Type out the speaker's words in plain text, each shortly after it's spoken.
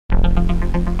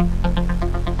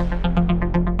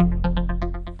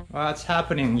What's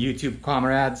happening, YouTube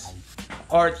comrades?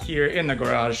 Art here in the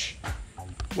garage,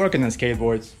 working on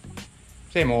skateboards.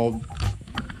 Same old.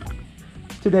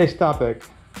 Today's topic,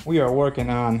 we are working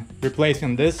on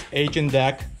replacing this aging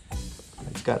deck.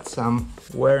 It's got some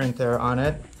wear and tear on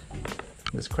it.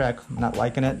 This crack, I'm not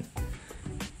liking it.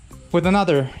 With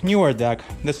another newer deck.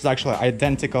 This is actually an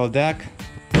identical deck,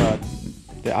 but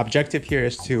the objective here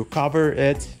is to cover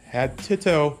it head to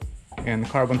toe in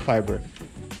carbon fiber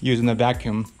using a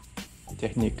vacuum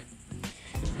technique.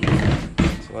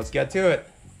 So let's get to it.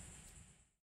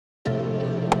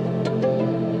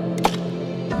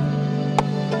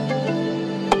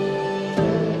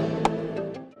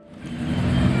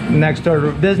 Next order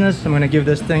of business, I'm gonna give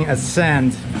this thing a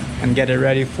sand and get it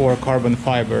ready for carbon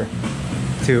fiber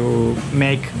to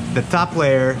make the top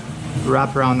layer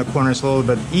wrap around the corners a little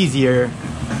bit easier.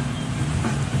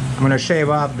 I'm gonna shave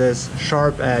off this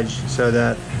sharp edge so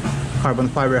that carbon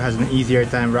fiber has an easier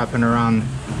time wrapping around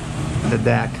the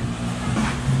deck.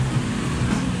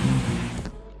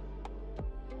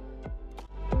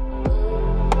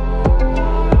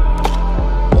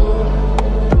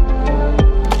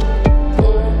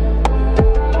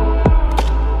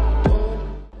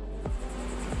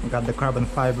 Got the carbon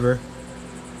fiber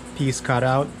piece cut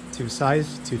out to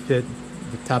size to fit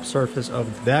the top surface of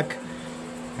the deck,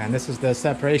 and this is the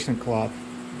separation cloth.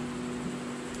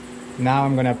 Now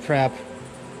I'm gonna prep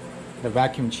the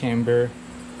vacuum chamber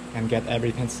and get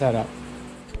everything set up.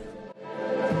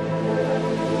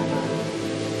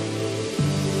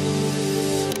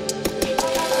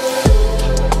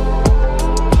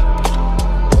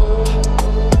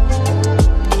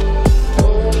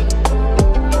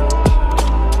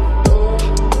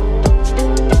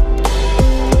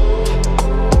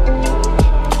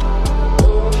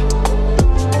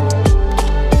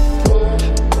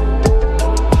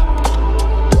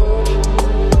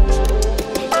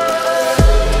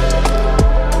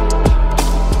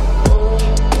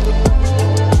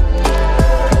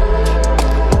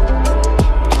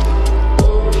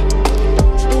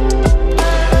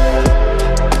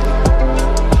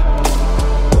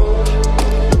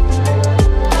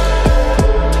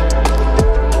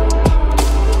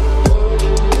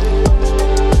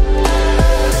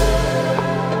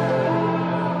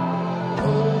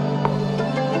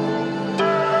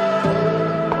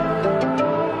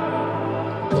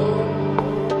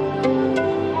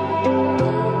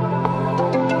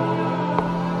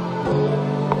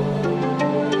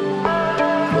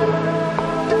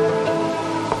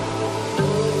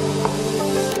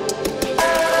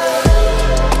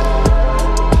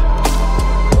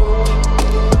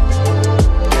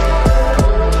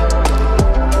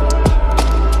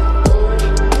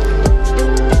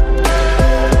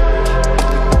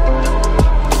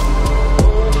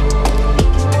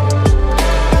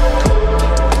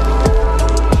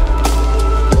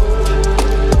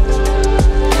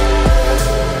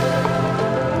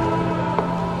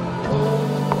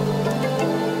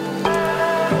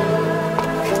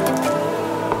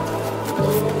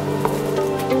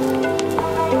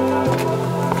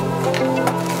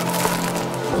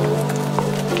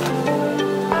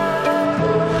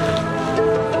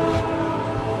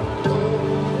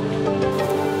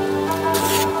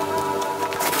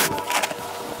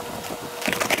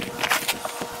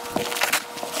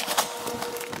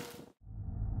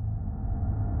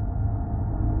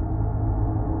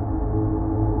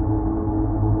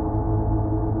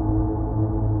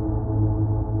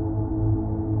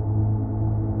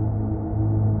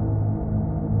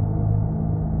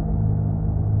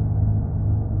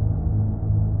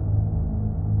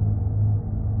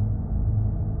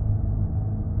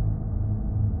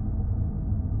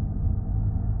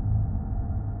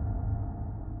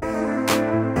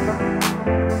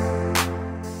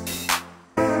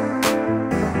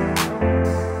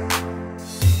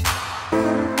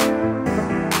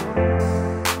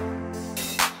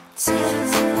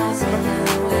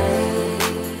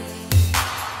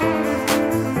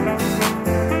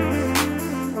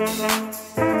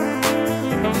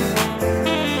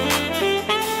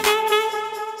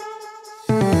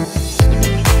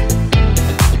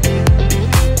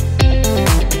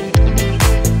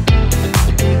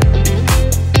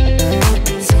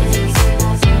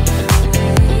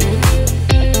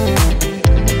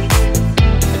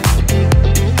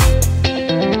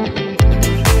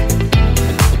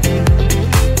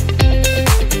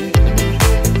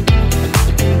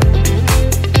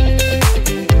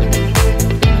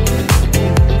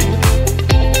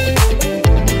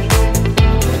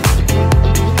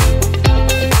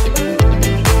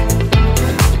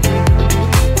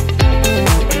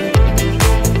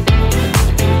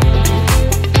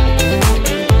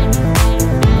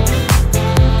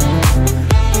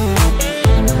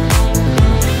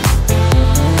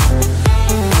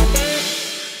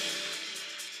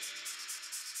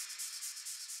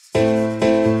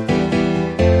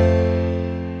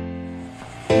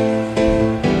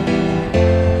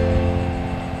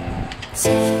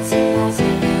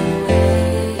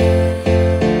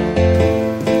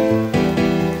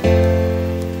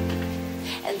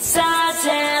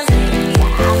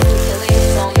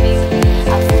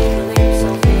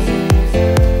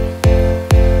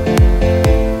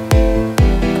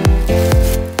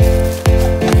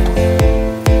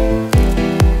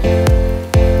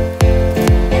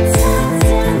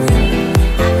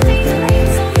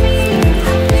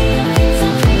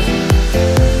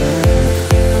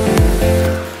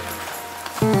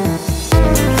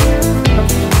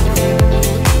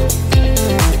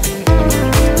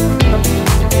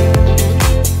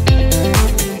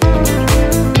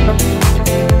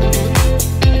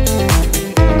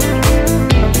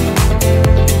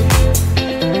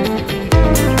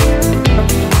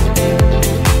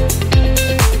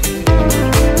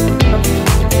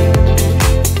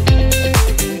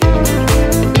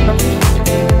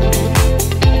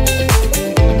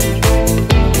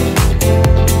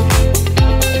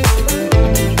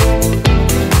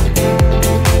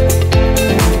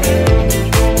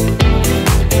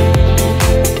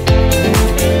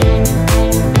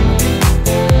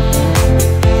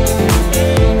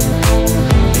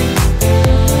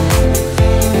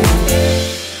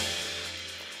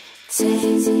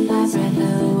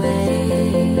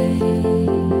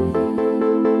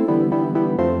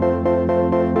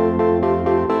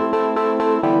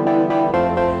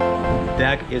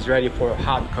 is ready for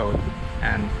hot coat,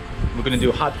 and we're gonna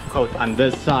do hot coat on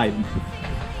this side.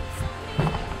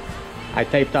 I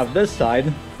taped off this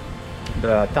side,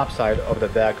 the top side of the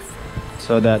deck,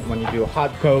 so that when you do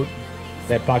hot coat,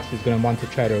 the epoxy is gonna want to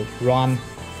try to run,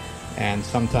 and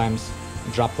sometimes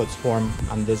droplets form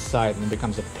on this side and it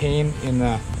becomes a pain in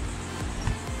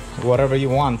whatever you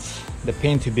want the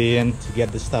paint to be in to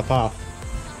get this stuff off.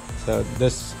 So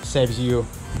this saves you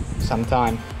some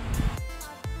time.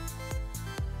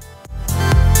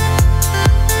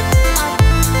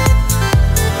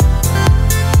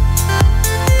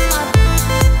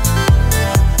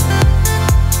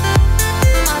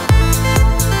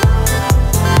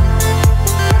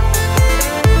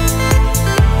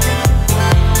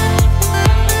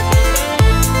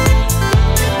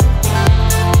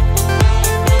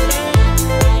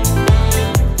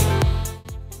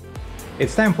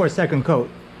 It's time for a second coat.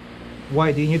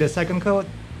 Why do you need a second coat?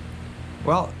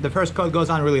 Well, the first coat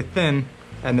goes on really thin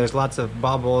and there's lots of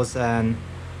bubbles and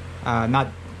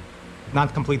not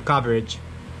complete coverage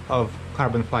of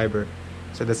carbon fiber.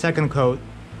 So the second coat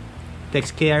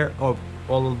takes care of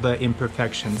all of the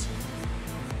imperfections.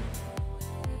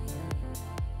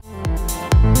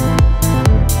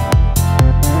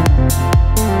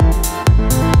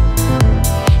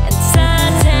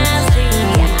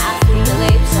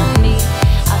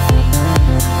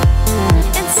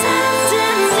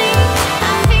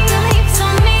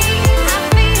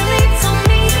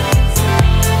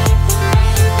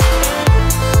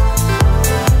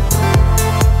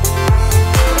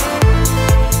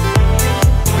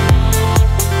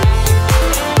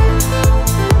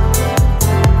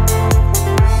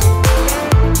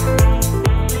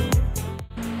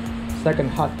 Second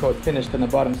hot coat finished on the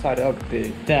bottom side of the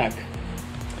deck.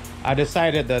 I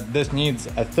decided that this needs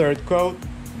a third coat,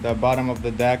 the bottom of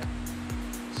the deck.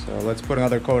 So let's put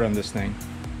another coat on this thing.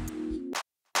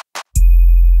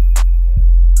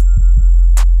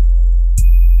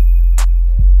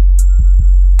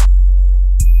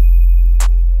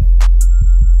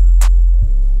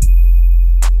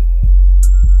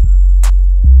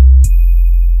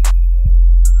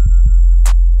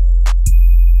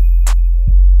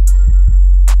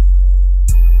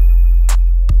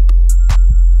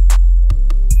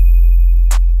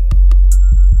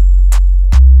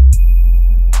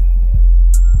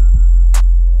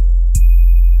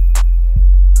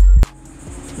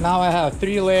 Now I have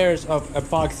 3 layers of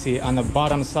epoxy on the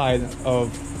bottom side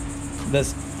of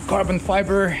this carbon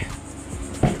fiber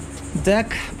deck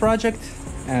project,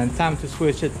 and time to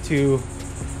switch it to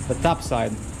the top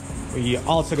side. We're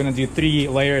also gonna do 3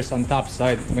 layers on top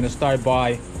side. I'm gonna start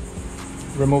by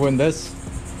removing this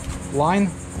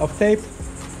line of tape.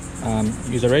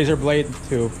 Use a razor blade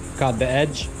to cut the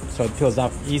edge so it peels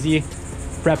off easy.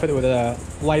 Prep it with a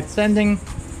light sanding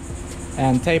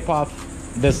and tape off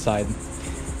this side.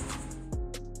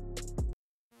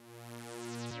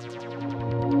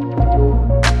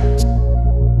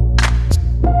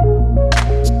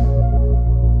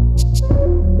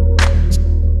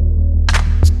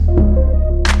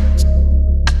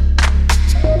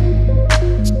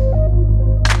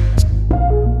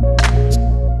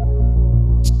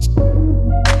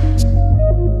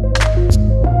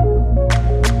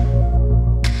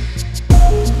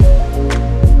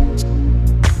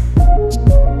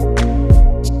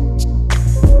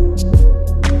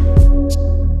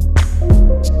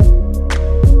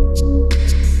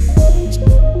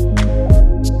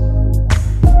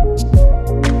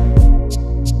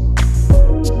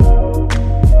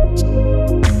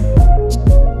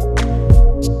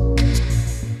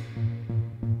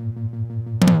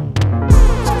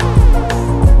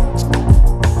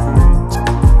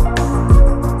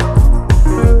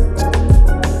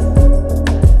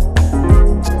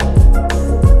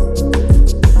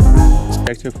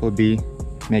 Will be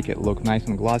make it look nice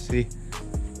and glossy.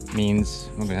 Means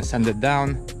we're gonna sand it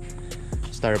down,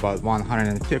 start about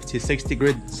 150-60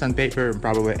 grit sandpaper and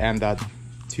probably end at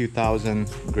 2000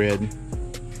 grit.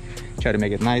 Try to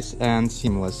make it nice and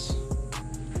seamless.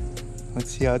 Let's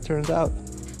see how it turns out.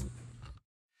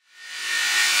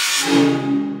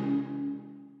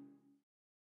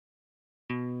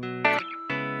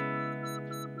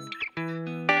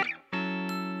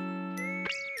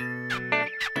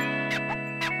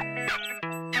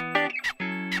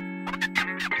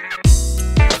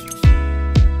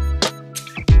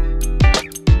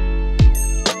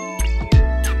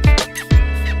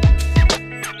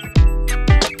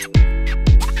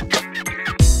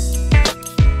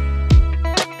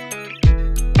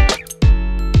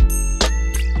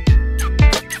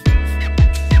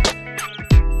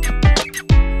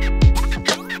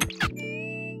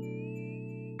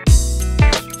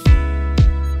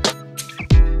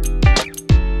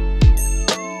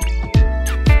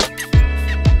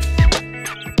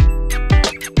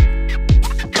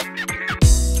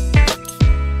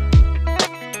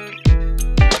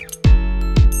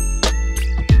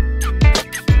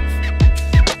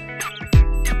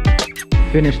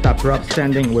 finished up rough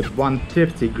sanding with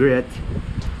 150 grit.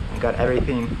 I got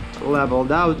everything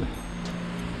leveled out.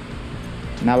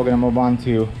 Now we're gonna move on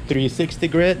to 360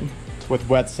 grit with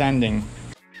wet sanding.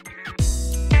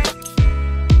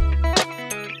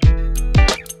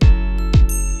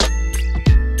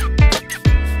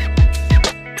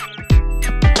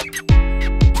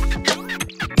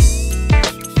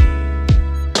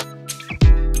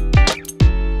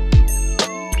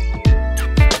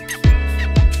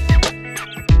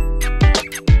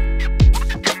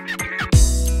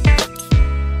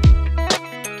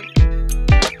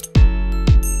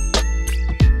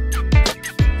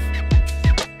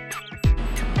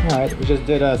 Alright, we just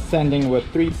did a sanding with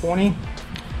 320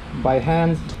 by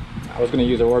hand. I was going to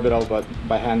use an orbital, but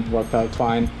by hand worked out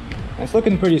fine. And it's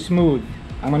looking pretty smooth.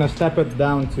 I'm going to step it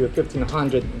down to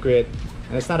 1500 grit.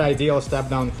 And it's not ideal step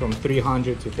down from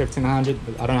 300 to 1500,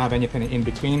 but I don't have anything in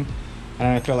between. And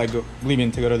I feel like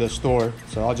leaving to go to the store.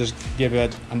 So I'll just give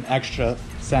it an extra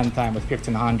sand time with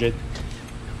 1500.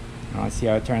 Let's see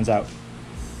how it turns out.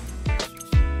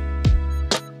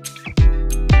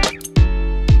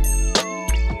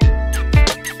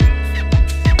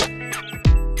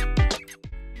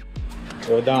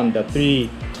 We're done the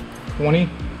 320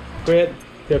 grit,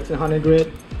 1500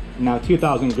 grit, now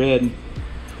 2000 grit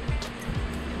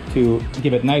to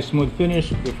give it nice smooth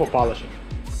finish before polishing.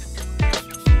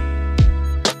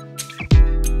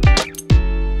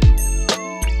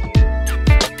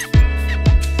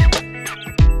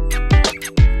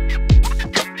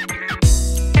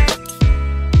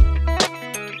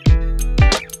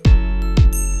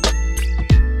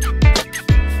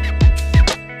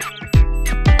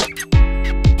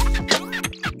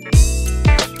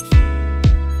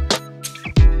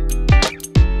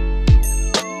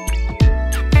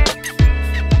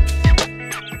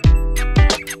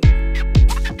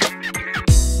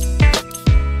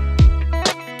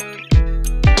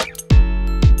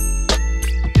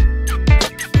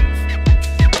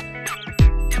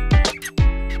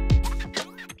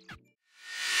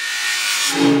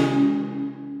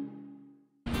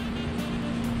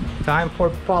 Time for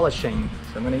polishing.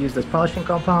 So I'm going to use this polishing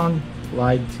compound,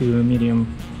 light to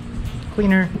medium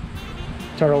cleaner,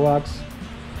 turtle wax.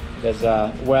 There's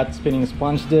a wet spinning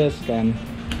sponge disc and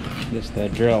just a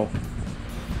drill.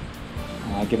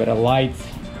 Give it a light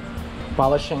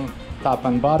polishing top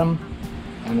and bottom,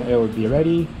 and it will be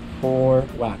ready for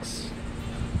wax.